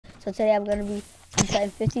So today I'm gonna be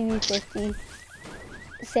playing 50v50,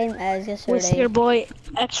 same as yesterday. With your boy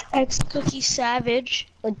X Cookie Savage.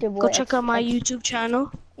 With your boy Go check out my YouTube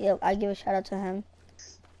channel. Yep, I give a shout out to him.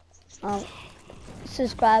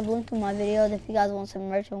 Subscribe, link to my videos if you guys want some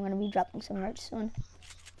merch. I'm gonna be dropping some merch soon.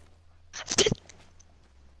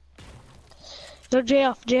 So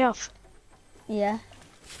Jayoff. Yeah.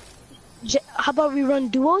 How about we run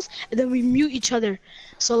duos and then we mute each other?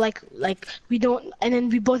 So like we don't, and then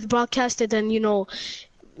we both broadcast it, and you know,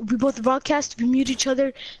 we both broadcast, we mute each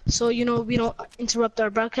other, so you know we don't interrupt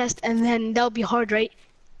our broadcast, and then that would be hard, right?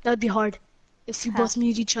 That would be hard if we both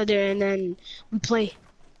mute each other and then we play.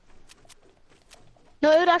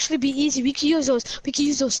 No, it would actually be easy. We could use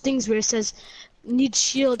those things where it says need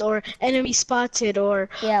shield or enemy spotted or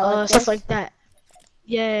like stuff like that.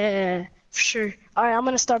 Yeah, for sure. Alright, I'm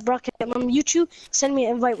gonna start broadcasting. I'm on YouTube. Send me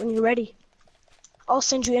an invite when you're ready. I'll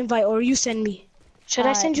send you an invite or you send me. Should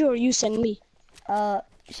I send you or you send me?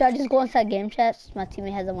 Should I just go inside game chat since my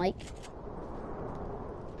teammate has a mic?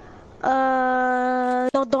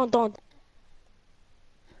 No, don't.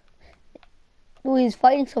 Oh, he's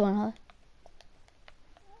fighting someone, huh?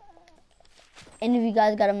 Any of you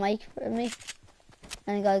guys got a mic for me?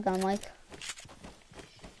 Any guys got a mic?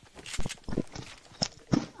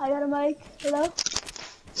 I got a mic. Hello?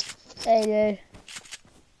 Hey,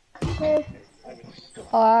 dude. Hey.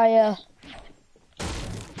 How are ya?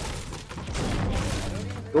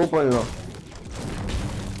 Open it.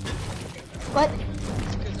 What?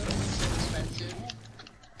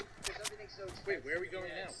 Wait, where are we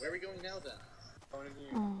going now? Where are we going now then? Going in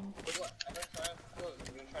here. But what? I'm gonna try out clothes.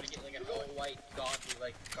 I'm gonna try to get like a whole white, godly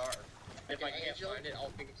like garb. If I can't find it,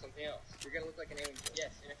 I'll think of something else. You're gonna look like an angel.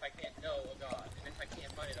 Yes, and if I can't, no, a god. And if I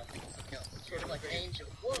can't find it, I'll think of something else. Sort of like an angel.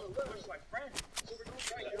 Whoa, where's my friend? So we're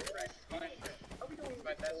doing right, your friend. My friend. Are we doing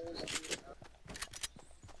my best?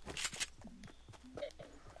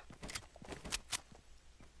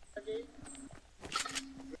 Okay.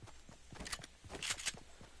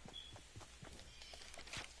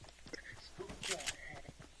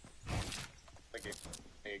 Like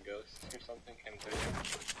a ghost or something came through there.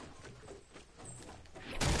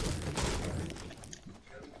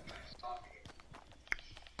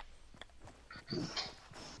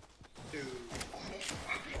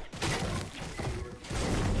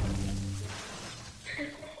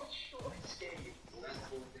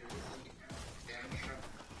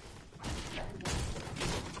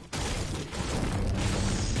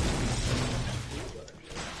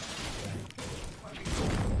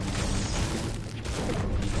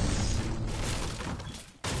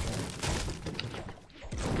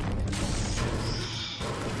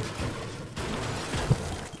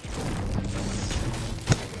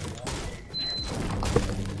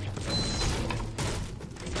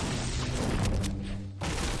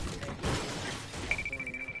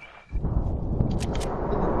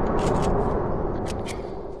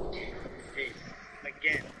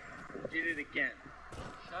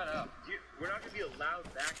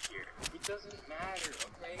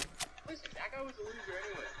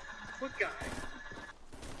 What guy?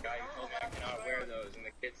 The guy who told me I cannot wear those in the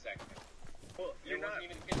kids section. Well, you're not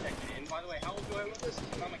even kids section. And by the way, how old do I look?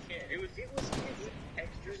 I'm a kid. It was kids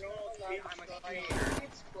extra small. I'm a kid.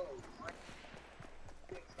 Kids clothes.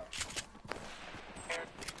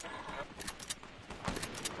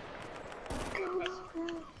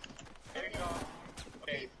 There you go.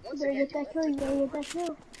 Okay. Better get that kill. You better get that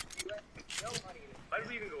kill. Why do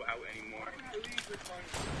we even go out anymore?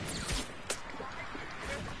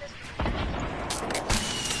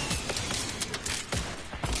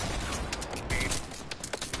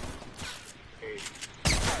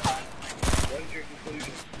 What is your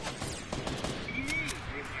conclusion?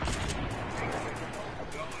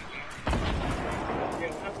 Yeah,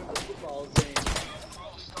 what happened to the football game?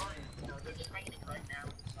 They're training right now.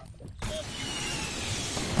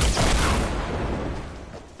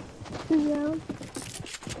 Yeah.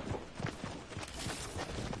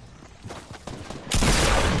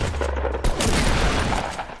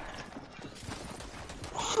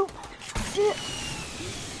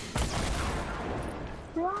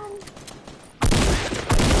 Run.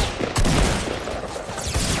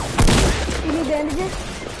 You need bandages?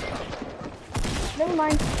 Never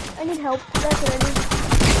mind. I need help. That's what I need.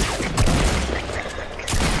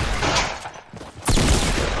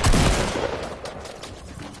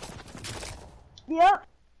 Yep.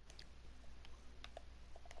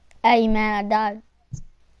 Hey man, I died.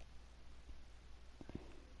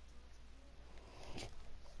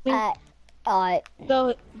 Alright.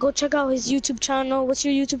 Go check out his YouTube channel. What's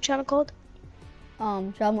your YouTube channel called?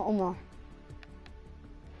 Drama Omar.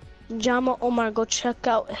 Jama Omar, go check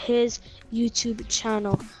out his YouTube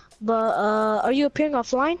channel. But are you appearing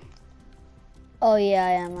offline? Oh yeah,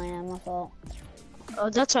 I am, my fault. Oh,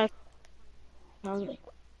 that's right.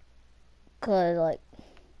 Cause like,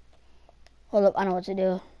 hold up, I know what to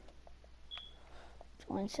do.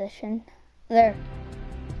 Join session. There.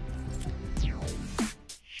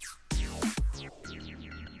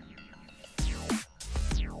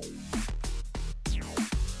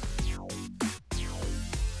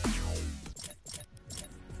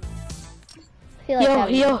 I feel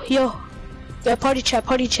like Yo, party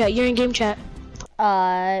chat, you're in game chat.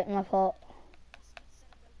 my fault.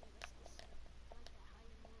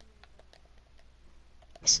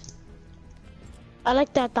 I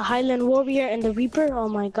like that, the Highland Warrior and the Reaper, oh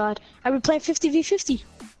my god. I've been playing 50v50.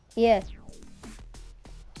 Yeah.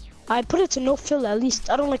 I put it to no fill at least.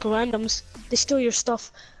 I don't like randoms. They steal your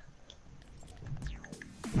stuff.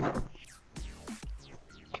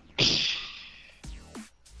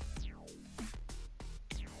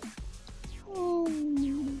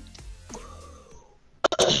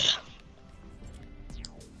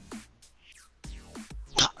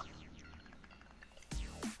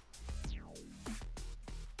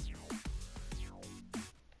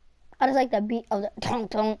 I just like the beat of the tong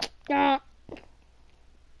tong. I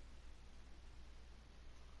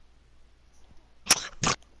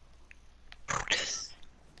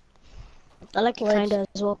like it kinda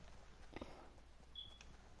as well.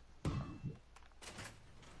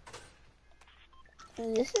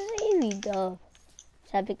 This is easy, though.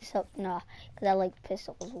 Should I pick this up? Nah, because I like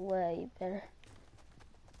pistols way better.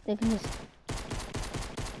 They can just...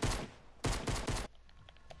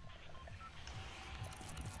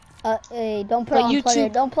 hey, don't put it on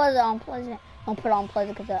pleasant. Don't put it on pleasant. Don't put it on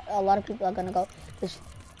pleasant because a lot of people are gonna go this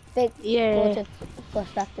fake go to Flush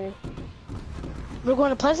Factory. We're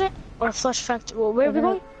going to Pleasant or Flush Factory? Well, where are we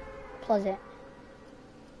going? Pleasant.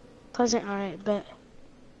 Pleasant, alright, bet.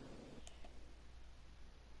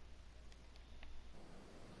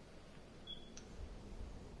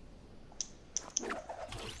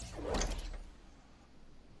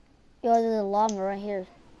 Yo, there's a llama right here.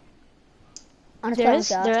 There is?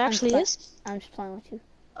 There actually is? I'm just playing with you.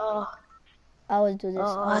 Oh. I always do this.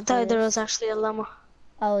 Oh, I thought there was actually a llama.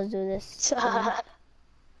 I always do this.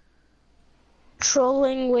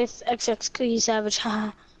 Trolling with XX Cookie Savage.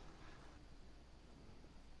 But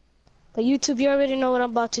YouTube, you already know what I'm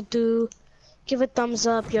about to do. Give a thumbs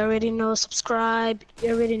up. You already know. Subscribe.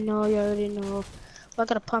 You already know. Oh, I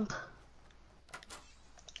got a pump.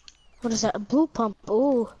 What is that? A blue pump.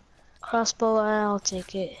 Ooh. Crossbow. I'll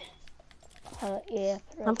take it. Yeah.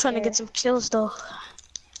 I'm trying to get some kills though.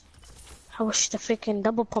 I wish the freaking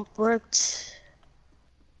double pump worked.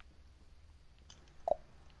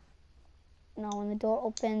 No, when the door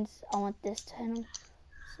opens, I want this to hit him.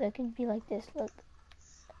 So it can be like this, look.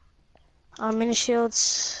 Mini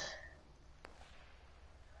shields.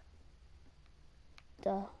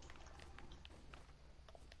 Duh.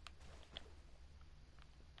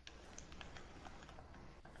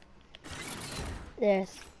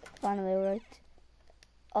 There's finally worked.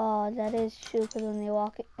 Oh, that is true, because when they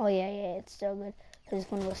walk it, oh yeah, it's still good. Because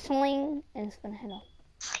it's gonna go swing, and it's gonna hit him.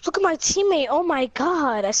 Look at my teammate, oh my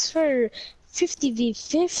god, I swear,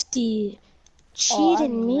 50v50.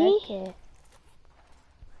 Cheating me?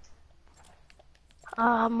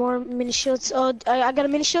 More mini shields. Oh, I got a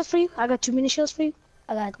mini shield for you. I got 2 mini shields for you.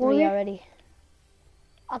 I got 3 already.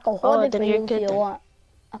 I can hold it for you if you want.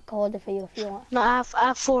 I can hold it for you if you want. No, I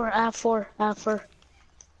have 4.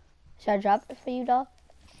 Should I drop it for you, dog?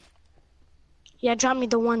 Yeah, drop me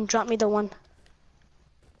the one. I'm scared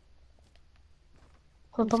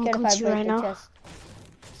if I break the chest.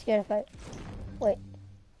 Scared if I... Wait.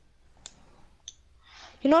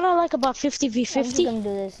 You know what I like about 50v50? I'm just gonna do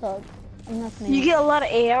this, so I'm not gonna... You get a lot of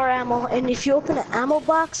AR ammo, and if you open an ammo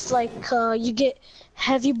box, like, you get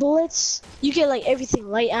heavy bullets. You get, like, everything.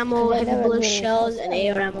 Light ammo, heavy bullets, shells, and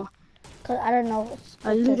AR ammo. Cause I don't know.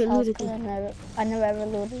 I looted it. I never ever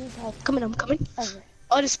looted his house. I'm coming. Ever.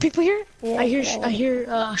 Oh, there's people here? Yeah, I hear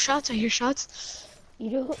shots. You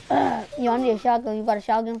do? You want me a shotgun? You got a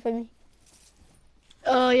shotgun for me?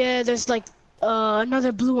 Yeah, there's like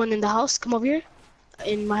another blue one in the house. Come over here.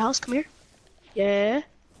 In my house, come here. Yeah.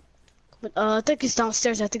 But I think he's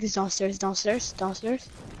downstairs. Downstairs.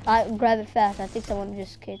 I grab it fast. I think someone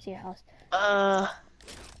just came to your house.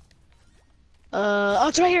 Oh,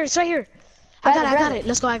 it's right here. I got it.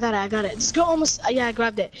 Let's go. I got it. This girl almost, yeah, I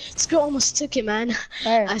grabbed it. This girl almost took it, man.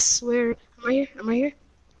 Where? I swear. I'm right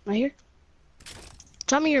here.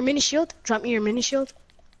 Drop me your mini shield.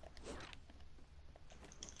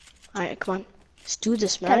 Alright, come on. Let's do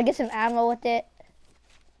this, man. Can I get some ammo with it?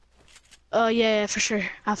 Yeah, for sure.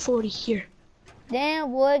 I have 40 here.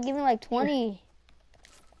 Damn, boy, give me like 20.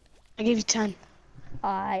 I gave you 10.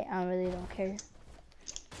 I really don't care.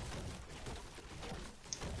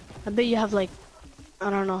 I bet you have like, I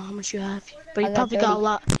don't know how much you have, but you I got probably got 30. a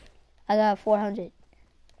lot. I got 400.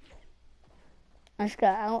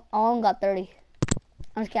 I only got 30.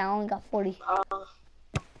 I'm just kidding, I only got 40.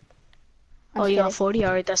 Oh, you got 40?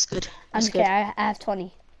 Alright, that's good. I'm That's just good. kidding, I have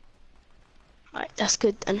 20. Alright, that's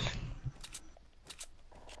good then.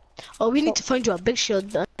 Oh, we need to find you a big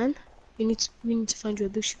shield then. We need to find you a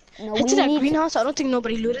big shield. No, Head we to that need greenhouse. I don't think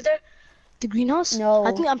nobody looted there. The greenhouse? No.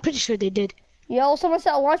 I'm pretty sure they did. Yo, someone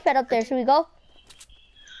set a launch pad up there. Should we go?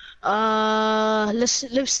 Let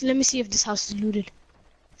me see if this house is looted.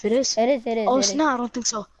 If it is. It is. Oh, it's not. I don't think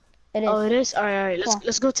so. It is. Oh, it is. All right.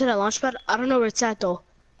 Let's go to that launch pad. I don't know where it's at though.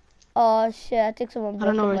 Oh shit! I think someone broke I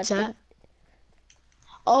don't know where it's at.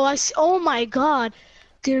 Oh, I see. Oh my God,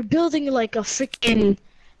 they're building like a freaking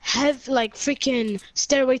freaking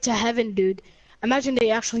stairway to heaven, dude. Imagine they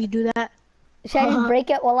actually do that. Should I just break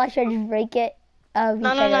it? Well, should I just break it?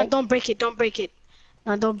 No, don't break it. Don't break it.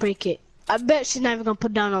 No, don't break it. I bet she's not even gonna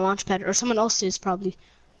put down a launch pad, or someone else is probably.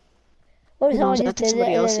 What if someone I just think did it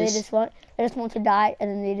somebody and else then is. they just want to die and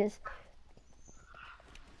then they just.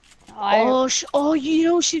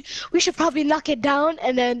 We should probably knock it down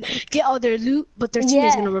and then get all their loot, but their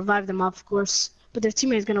teammate's gonna revive them, of course. But their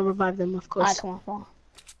teammate's gonna revive them, of course. Come on.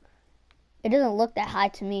 It doesn't look that high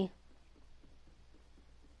to me.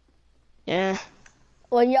 Yeah.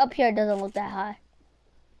 When you're up here, it doesn't look that high.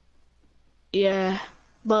 Yeah,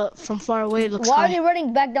 but from far away it looks high. Why are they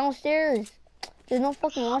running back downstairs? There's no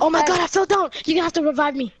fucking launch Oh my pad. God, I fell down! You're gonna have to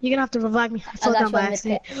revive me. I fell down by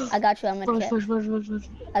accident. I got you, I'm gonna kit.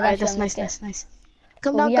 Alright, that's nice.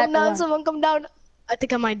 Come down, someone come down. I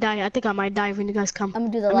think I might die when you guys come. I'm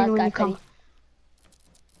gonna do the last guy, come.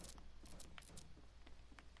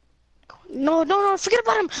 No, forget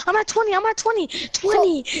about him. I'm at 20.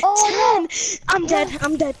 20, 10. No. I'm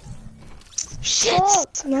dead.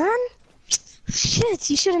 Shit, man. Shit,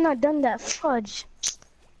 you should have not done that, fudge.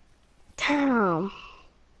 Damn.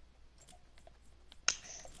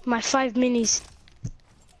 My 5 minis.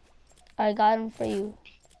 I got him for you.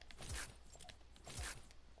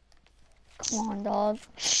 Come on, dog.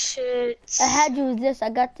 Shit. I had you with this.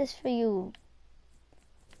 I got this for you.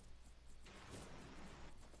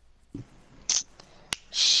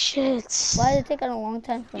 Shit. Why did it take a long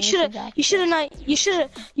time for me to drop? You should have not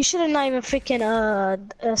even freaking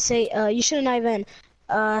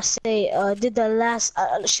did the last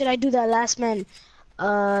should I do that last man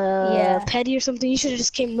petty or something? You should have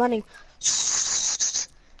just came running.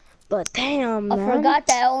 But damn, man. I forgot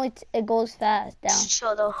that it goes fast down.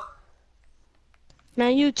 Sure though.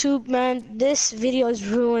 Man, YouTube, man, this video is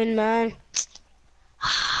ruined, man.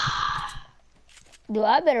 Dude,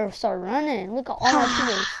 I better start running. Look at all my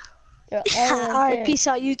teammates. They're all Alright, peace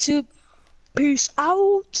out, YouTube. Peace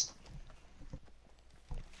out.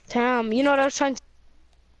 Damn, you know what I was trying to...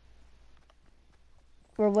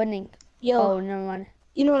 We're winning. Yo. Oh, never mind.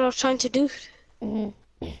 You know what I was trying to do?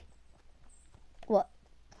 What?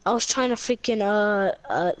 I was trying to freaking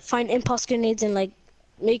find impulse grenades and like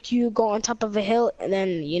make you go on top of a hill and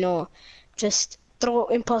then, you know, just throw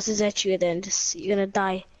impulses at you and then just you're gonna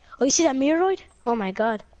die. Oh, you see that mirroroid? Oh my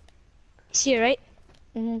God. You see it, right?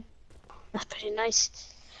 That's pretty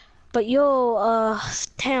nice. But yo,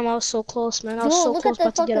 damn, I was so close, man. I was so look close at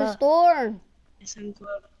the fucking storm. Yes, I'm good.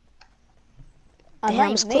 I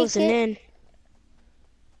Damn, it's closing in.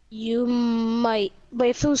 You might, but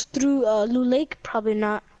if it was through Lou Lake, probably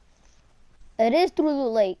not. It is through the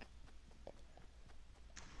lake.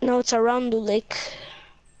 No, it's around Lou Lake.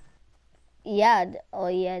 Yeah. Oh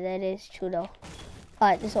yeah, that is true though.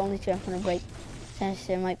 Alright, this is the only tree I'm gonna break, since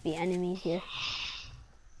there might be enemies here.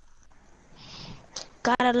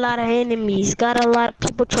 Got a lot of enemies. Got a lot of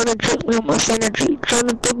people trying to drink me almost energy. Trying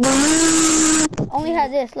to take my... Only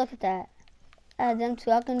had this. Look at that. I had them two.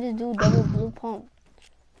 I can just do double blue pump.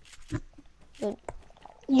 But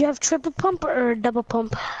you have triple pump or double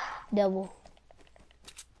pump? double.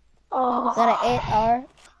 Oh. Got an 8R,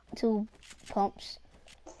 2 pumps,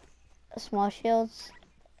 small shields,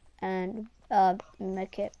 and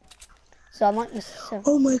med kit. So I might just.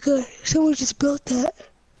 Oh my God! Someone just built that.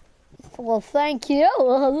 Well, thank you.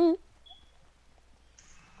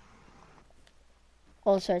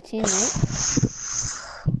 Oh, it's our teammate.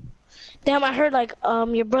 Damn, I heard like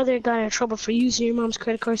your brother got in trouble for using your mom's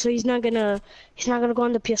credit card, so he's not gonna go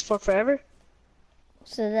on the PS4 forever.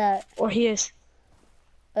 So that. Or he is.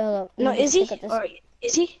 No, is he? Or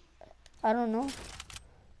is he? I don't know.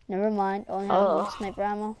 Never mind. Only have sniper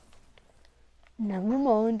ammo. Never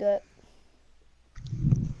mind that.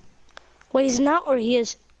 Wait, he's not or he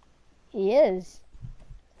is? He is.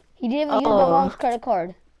 He didn't even use my Oh. mom's credit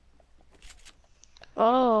card.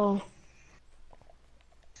 Oh.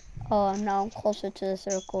 Oh, now I'm closer to the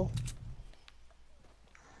circle.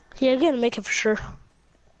 Yeah, you're gonna make it for sure.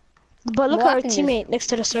 But look Well, at I our can just- teammate next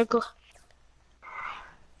to the circle.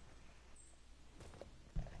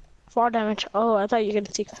 4 damage. Oh, I thought you were gonna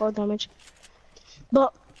take 4 damage.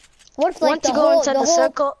 But What's like once the you go whole, inside the the whole,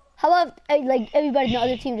 circle, how about like everybody in the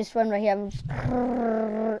other team just run right here? I'm just,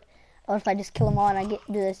 or if I just kill them all and I do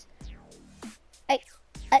this.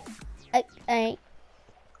 Hey.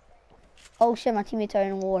 Oh shit, my teammates are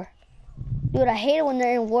in war. Dude, I hate it when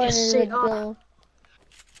they're in war and Yes, there's they like are. build.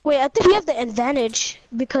 wait, I think we have the advantage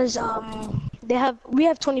because we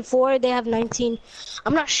have 24, they have 19.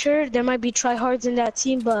 I'm not sure. There might be tryhards in that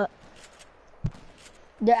team, but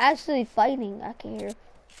They're actually fighting. I can hear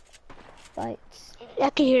fights. I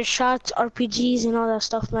can hear shots, RPGs, and all that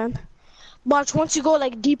stuff, man. Watch, once you go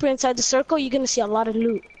like deeper inside the circle, you're gonna see a lot of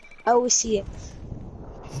loot. I always see it.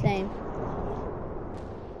 Same.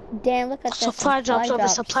 Damn, look at that. Supply drops over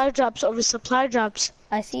supply drops over supply drops.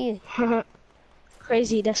 I see it.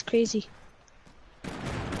 Crazy, that's crazy.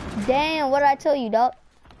 Damn, what did I tell you, dog?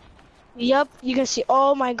 Yup, you're gonna see.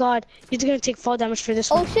 Oh my god, you're gonna take fall damage for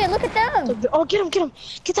this Oh one. shit, look at them. Oh, get him,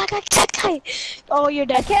 get that guy. Oh, you're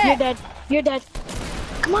dead, you're dead.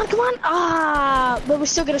 Come on. Ah, but we're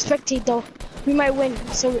still gonna spectate though. We might win.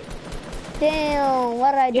 So damn,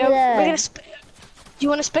 why did I do yeah, that? we're gonna. Do you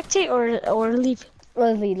want to spectate or leave?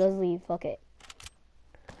 Let's leave. Fuck it.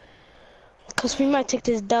 Cause we might take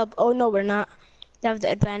this dub. Oh no, we're not. They have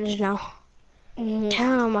the advantage now.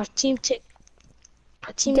 Damn, our team took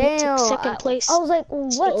second place. I was like,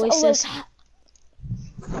 what? Oasis.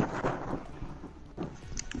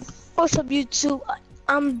 What's up, YouTube?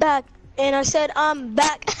 I'm back, and I said I'm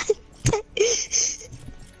back.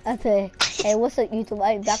 I said, hey, what's up, YouTube?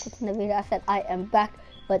 I am back with another video. I said I am back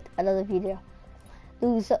with another video.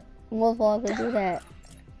 Dude, so, most vloggers do that.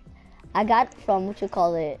 I got from what you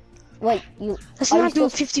call it. Wait, you. Let's not do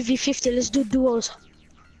 50v50. Let's do duos.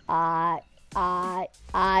 Ooh,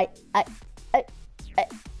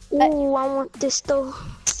 I want this though.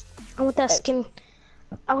 I want that skin.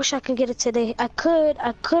 I wish I could get it today. I could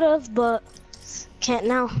have, but can't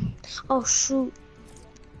now. Oh shoot.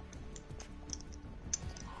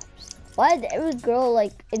 Why did every girl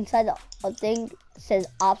like inside the thing says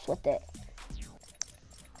ops with it?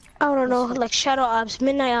 I don't know, like shadow ops,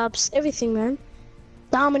 midnight ops, everything, man.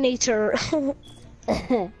 Dominator.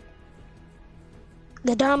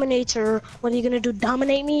 The Dominator. What are you gonna do?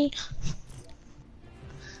 Dominate me?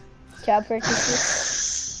 Job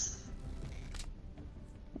purchases.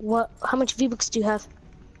 What? How much V-Bucks do you have?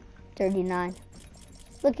 39.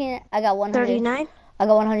 Looking at, I got 100. 39? I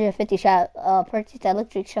got 150 shot. Purchase the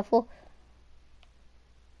electric shuffle.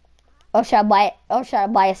 Or should I buy it? Or should I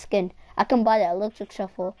buy a skin? I can buy the electric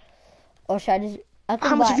shuffle. Or should I just?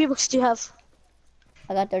 How much V-Bucks do you have?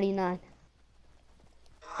 I got 39.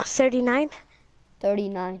 39?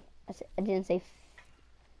 39. I didn't say.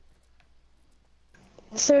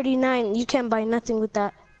 39. You can't buy nothing with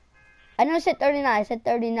that. I never said 39. I said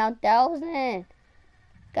 39,000.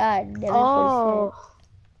 God damn it. Oh.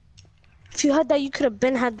 If you had that, you could have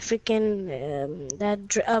been had freaking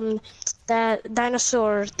that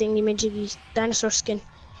dinosaur thing you made you dinosaur skin.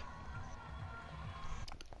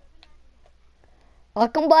 I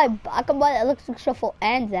can buy the electric shuffle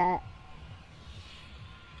and that.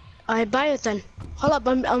 I buy it then. Hold up,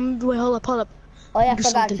 wait, hold up. Oh yeah, I Do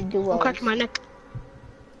forgot something. to do I'm cracking my neck.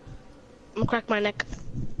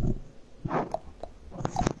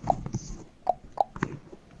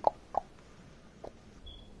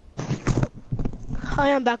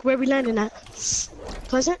 Hi, I'm back. Where we landing at?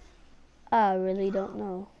 Pleasant? I really don't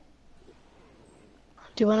know.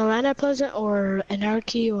 Do you want to land at Pleasant or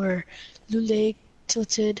Anarchy or Blue Lake,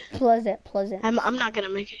 Tilted? Pleasant. I'm not gonna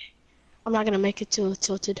make it. I'm not gonna make it to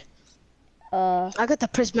Tilted. I got the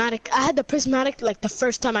prismatic. I had the prismatic like the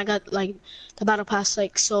first time I got like the battle pass.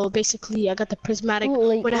 Like so, basically, I got the prismatic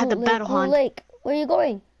when I had the battle Blue hunt. Lake, where are you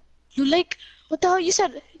going? Blue Lake? What the hell? You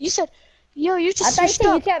said. Yo, you just I thought you switched said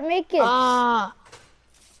you up. can't make it. Ah.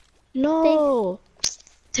 No.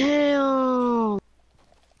 Damn.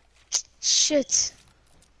 Shit.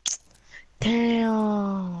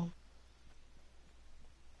 Damn.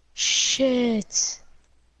 Shit.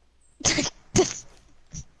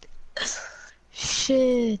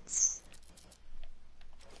 Shit.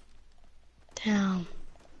 Damn.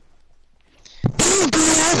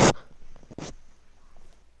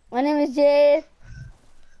 My name is Jay.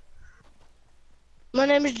 My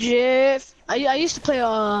name is Jeff. I used to play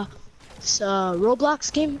this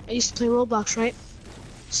Roblox game. I used to play Roblox, right?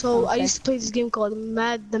 So I Okay. used to play this game called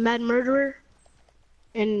the Mad Murderer,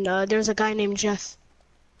 and there's a guy named Jeff,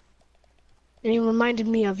 and he reminded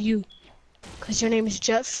me of you, cause your name is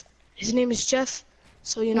Jeff. His name is Jeff,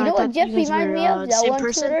 so You I know what thought Jeff you guys reminds were me of? the That same one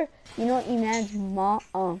person. tutor. You know Iman's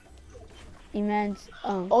mom. Iman's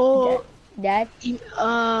Oh, dad.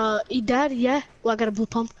 Dad, yeah. Well, I got a blue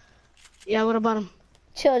pump. Yeah, what about him?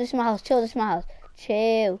 Chill. This is my house. Chill. This is my house.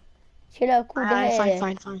 Chill. Chill out. Cool.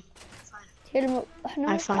 Fine. Chill.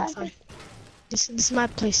 Fine. This is my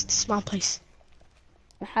place. This is my place.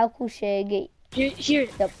 How cool should get Here. the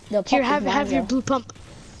Here, pump is mine, have your though. blue pump.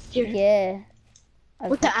 Here. Yeah.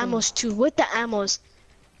 With the ammos too. With the ammos.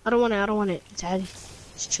 I don't want it. Daddy.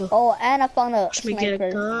 Just chill. Oh, and I found a Watch me get a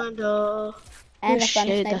sniper. gun though. And Oh, I found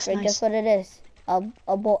a shit, that's sniper. nice. Guess what it is?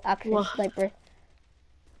 A bolt action Whoa. sniper.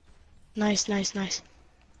 Nice. Let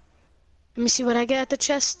me see what I get at the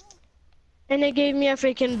chest. And they gave me a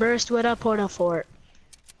freaking burst with a portal fort.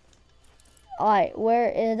 Alright, where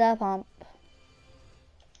is that pump?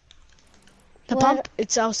 The What? pump,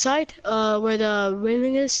 it's outside, where the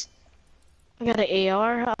railing is. I got an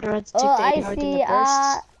AR. I'd rather take Oh, the I AR than see. the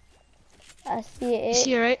burst. I see You it.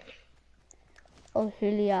 see it, right? Oh,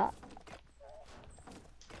 really? Yeah.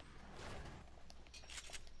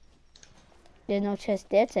 There's no chest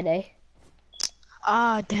there today.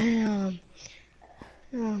 Ah, damn.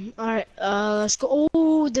 Alright, let's go.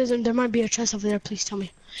 Oh, there might be a chest over there. Please tell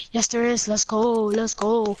me. Yes, there is. Let's go.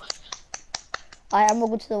 Alright, I'm gonna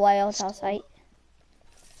go to the White House site.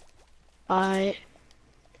 Alright.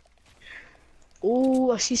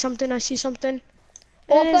 Oh, I see something. Oh,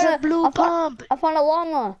 It is a blue pump. I found a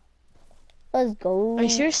llama. Let's go. Are you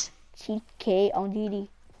serious? Cheat K on DD.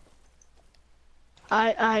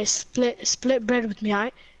 I split bread with me,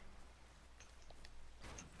 alright?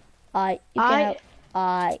 Alright, you can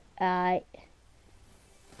have. Alright.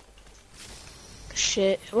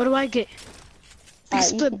 Shit. What do I get? We can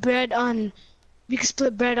split bread on. We can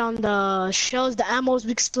split bread on the shells, the ammos.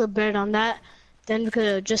 We can split bread on that. Then we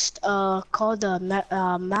could just call the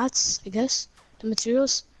mats, I guess, the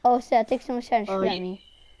materials. Oh, shit, I think someone's trying to Oh, shoot yeah. at me.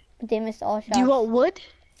 But they missed all shots. Do you want wood?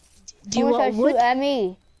 Do you Someone want tried to wood? shoot at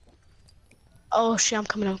me. Oh shit, I'm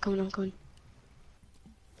coming.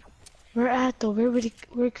 Where at though?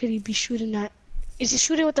 Where could he be shooting at? Is he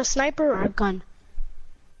shooting with a sniper or a gun?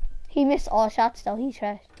 He missed all shots though, he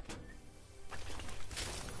trashed.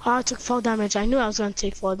 Oh, I took fall damage. I knew I was gonna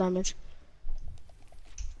take fall damage.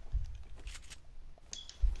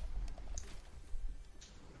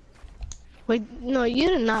 Wait, no, you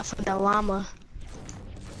did not find that llama.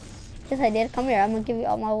 Yes, I did. Come here, I'm gonna give you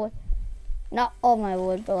all my wood. Not all my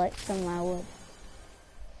wood, but like some of my wood.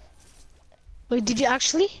 Wait, did you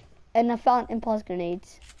actually? And I found impulse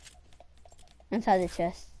grenades inside the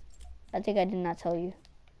chest. I think I did not tell you.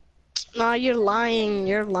 Nah, you're lying.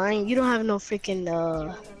 You don't have no freaking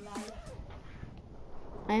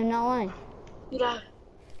I am not lying. You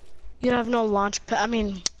don't have no launch pad. I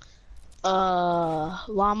mean,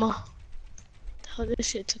 llama. Oh, this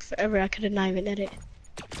shit took forever. I could have not even edit.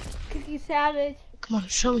 Cookie Savage. Come on,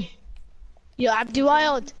 show me. Yo, Abdi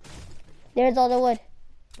Wild. There's all the wood.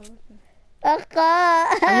 Abdi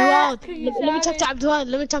Wild. Cookie Let me talk to Abdi Wild.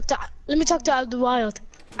 Let me talk to Abdi Wild.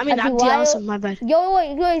 I mean, Abdi Abdi Wild? Awesome. My bad. Yo,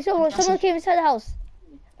 wait, someone came inside the house.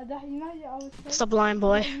 You know how you always say. Stop lying,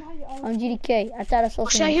 boy. You know how you always, On GDK. I thought I saw Oh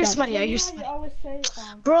shit, I someone hear jump. somebody. I hear you somebody. always say.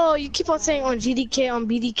 Bro, you keep on saying on GDK, on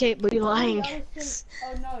BDK, but you're lying. You always say,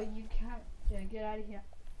 oh no, you can't. Yeah, get out of here.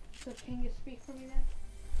 So can you speak for me then?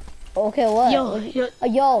 Okay, what? Yo,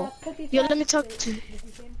 Yo. Cookie yo, let me Savage, talk did to. you say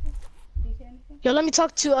anything? Did you say anything? Yo, let me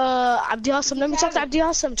talk to Abdi Awesome. Let me talk to Abdi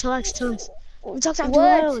Awesome. Chillax. Let me talk to Abdi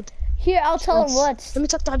What? Wild. Here, I'll tell him Yes. what. Let me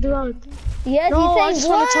talk to Abdi Wild. Yes, No, I he's just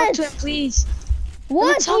saying want to talk what? to him, please. What Let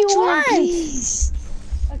me do talk you to him, want? please.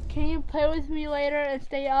 Can you play with me later and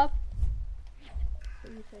stay up?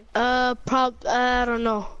 What do you say? I don't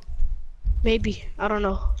know. Maybe. I don't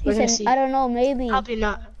know. We're He gonna said, see. I don't know, maybe. Probably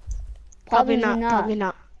not. Probably Probably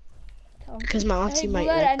not. not. Tell me. Because my auntie Hey, might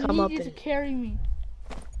Bled, like, come I up need you to and. carry me.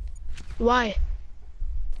 Why?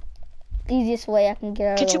 Easiest way I can get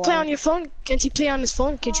out Can't of you the play way. on your phone? Can't you play on his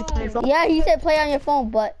phone? Can't you play on your phone? Yeah, he said play on your phone,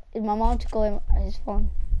 but my mom took away his phone.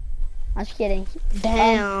 I'm just kidding.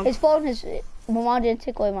 Damn. His phone, my mom didn't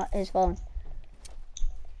take away his phone.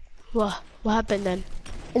 What happened then?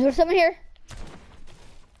 Is there someone here?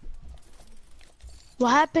 What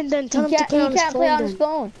happened then? Tell He him to play on his can't phone play on then. his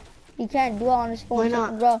phone. He can't do it on his phone. Why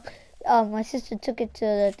not? Bro, my sister took it to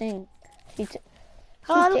the thing.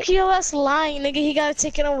 Oh, look, your ass lying, nigga. He gotta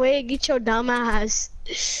take it away. Get your dumb ass.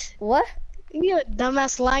 What? You a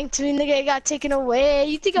dumbass lying to me, nigga. It got taken away.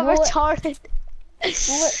 You think I'm What? retarded?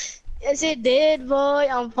 What? Yes, it did, boy.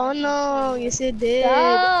 I'm fun now. Yes, it did.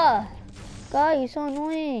 Ah! God, you're so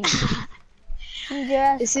annoying. Need your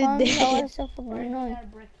ass Yes, it calm did. down. So fucking annoying.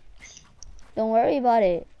 Don't worry about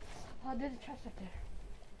it. Oh, there's a chest up there.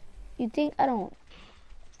 You think I don't?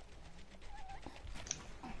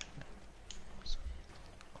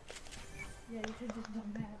 Yeah, you should just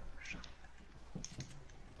jump back.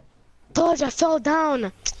 Dodge, I fell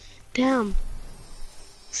down. Damn.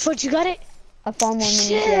 Foot, you got it? I found more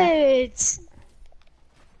minis. Yeah. Shit.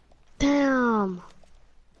 Damn.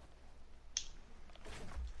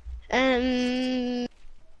 And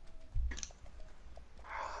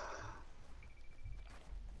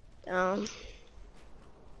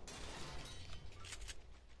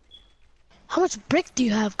how much brick do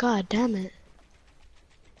you have? God damn it.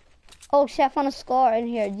 Oh shit! I found a scar in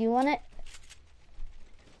here. Do you want it?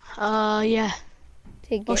 Yeah.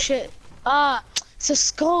 Take Oh it. shit. It's a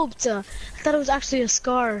sculpt. I thought it was actually a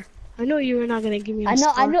scar. I know you were not gonna give me a I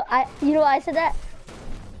know. scar. I know. You know why I said that?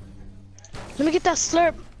 Let me get that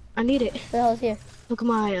slurp. I need it. What the hell's here? Look at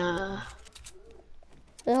my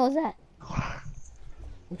What the hell's that?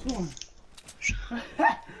 Which one?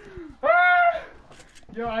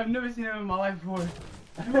 Yo, I've never seen him in my life before.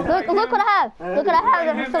 Look what I have. Look what I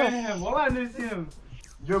have. Him. Well, I've never seen him.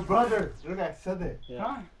 Your brother. Look at Sade.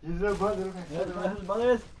 Huh? His little brother. Look at Sade. His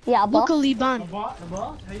brother is? Yeah, look boss. at Liban. The boss?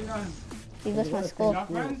 How you know him? He goes to my school. Y'all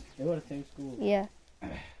friends? They go to the same school. Yeah. I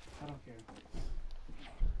don't care.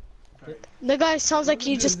 The guy sounds like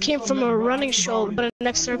he just came from a running show, but in the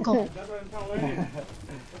next circle. That's what I'm trying to learn.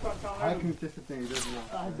 That's what I'm trying to I learn. can just thing. Doesn't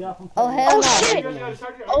know. Oh hell Oh no. shit! You guys gotta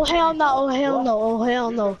charge it? Oh hell no! Oh hell no! Oh hell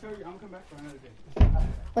no! I'm gonna come back for another day.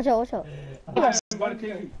 Watch out! Watch out!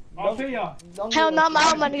 I'll pay y'all. Hell no! I'm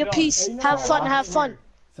out, my nigga. Peace. Have fun. Have fun.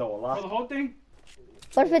 So a For the lot. who thing?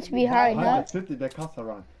 What if it's behind? Huh? 150. That costs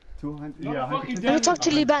around 200. No, Yeah, fuck you, 150. Let me talk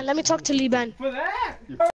to Liban. Let me talk to Liban. For that?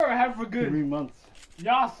 Or have for good. 3 months.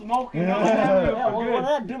 Y'all smoking. Y'all have it Yeah, for well, good.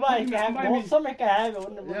 that Dubai can have the whole summer can have it.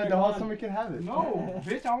 When Yeah, they're the whole gone. summer can have it. No,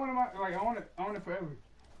 bitch, I want it like I want it forever.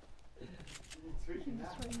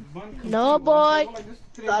 No boy. Like this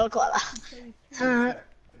today.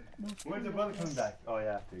 When's your brother coming back? Oh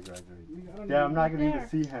yeah, after he graduates. I don't Yeah, know. I'm not gonna even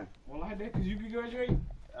see him. Well, I did, cause you could graduate.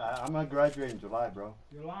 I'm gonna graduate in July, bro.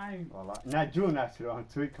 You're lying. Not June, actually. On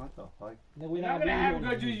 2 weeks. What the fuck? We're You're not not gonna have gonna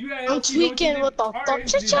graduate. You got I'm LC, tweaking. don't What the you fuck? think?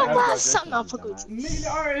 Shut RSC, your they- ass. Something I'm fucking with. Nigga, the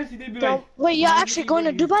RSC, they be Don't. like, Wait, y'all actually going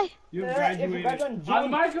to Dubai? you Yeah, if you graduated. graduate in On the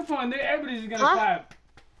June. microphone, everybody's gonna Huh? clap.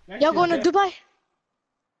 That Y'all shit going to dead. Dubai?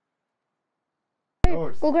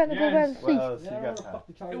 Yours. Go grab it. Go grab it, What please. else you Yeah, got? fuck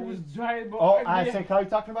the It charger. was dry, but Oh, I I think how you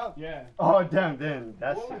talking about? Yeah. Oh, damn, then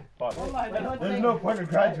that shit. Fuck. There's no point in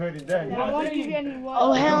graduating then. I won't give you any water.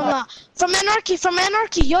 Oh hell no! From Anarchy, from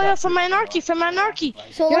Anarchy, yo, from Anarchy, from Anarchy.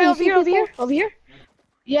 So Yo, you over see here, over people? here, over here.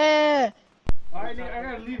 Yeah. I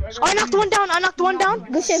gotta leave. Oh, I knocked one down. I knocked one down.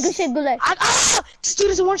 Good shit. Good shit. Good luck. This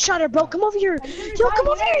dude is a one-shotter, bro. Come over here. Yo, come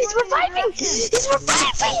over here. He's reviving. He's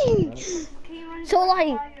reviving. So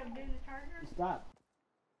like, Stop.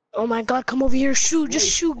 Oh my God, come over here. Shoot, just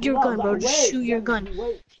shoot your gun, bro. Just shoot your gun,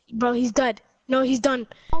 bro. He's dead. No, he's done.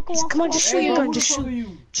 Come on, just shoot your gun. Just shoot.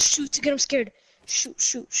 Just shoot to get him scared. Shoot,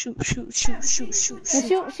 shoot, shoot, shoot, shoot, shoot, shoot,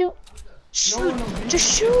 shoot. shoot. Shoot.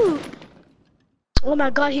 Just shoot. Oh my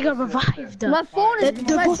God, he got revived. My phone is.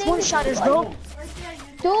 They're my both thing is- one-shotters, bro.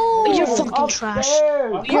 Dude. You're fucking trash.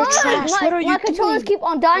 You're God, trash. What are my you controllers doing? keep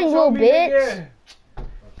on dying, little bitch.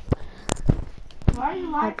 Why are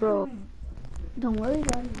you live bro. streaming? Don't worry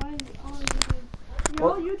about it. Why is all YouTube? Your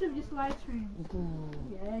whole YouTube just live stream.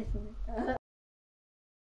 Yes.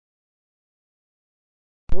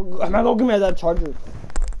 I'm not gonna give me that charger.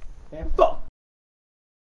 Fuck.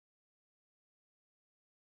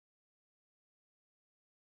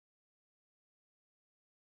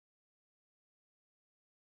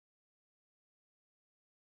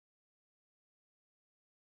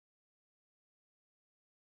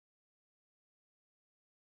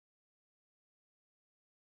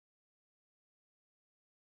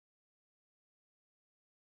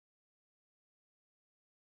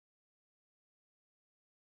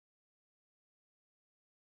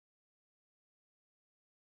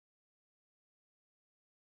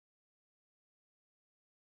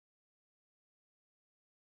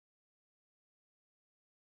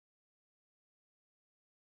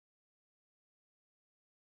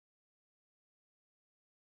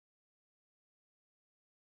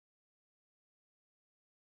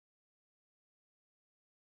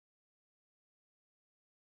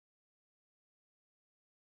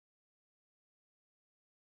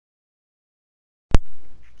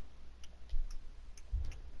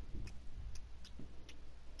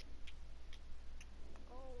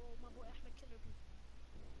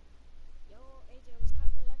 Yo, AJ was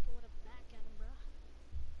calculating with a back at him, bro.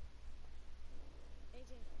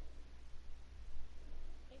 AJ.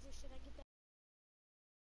 AJ, should I get that?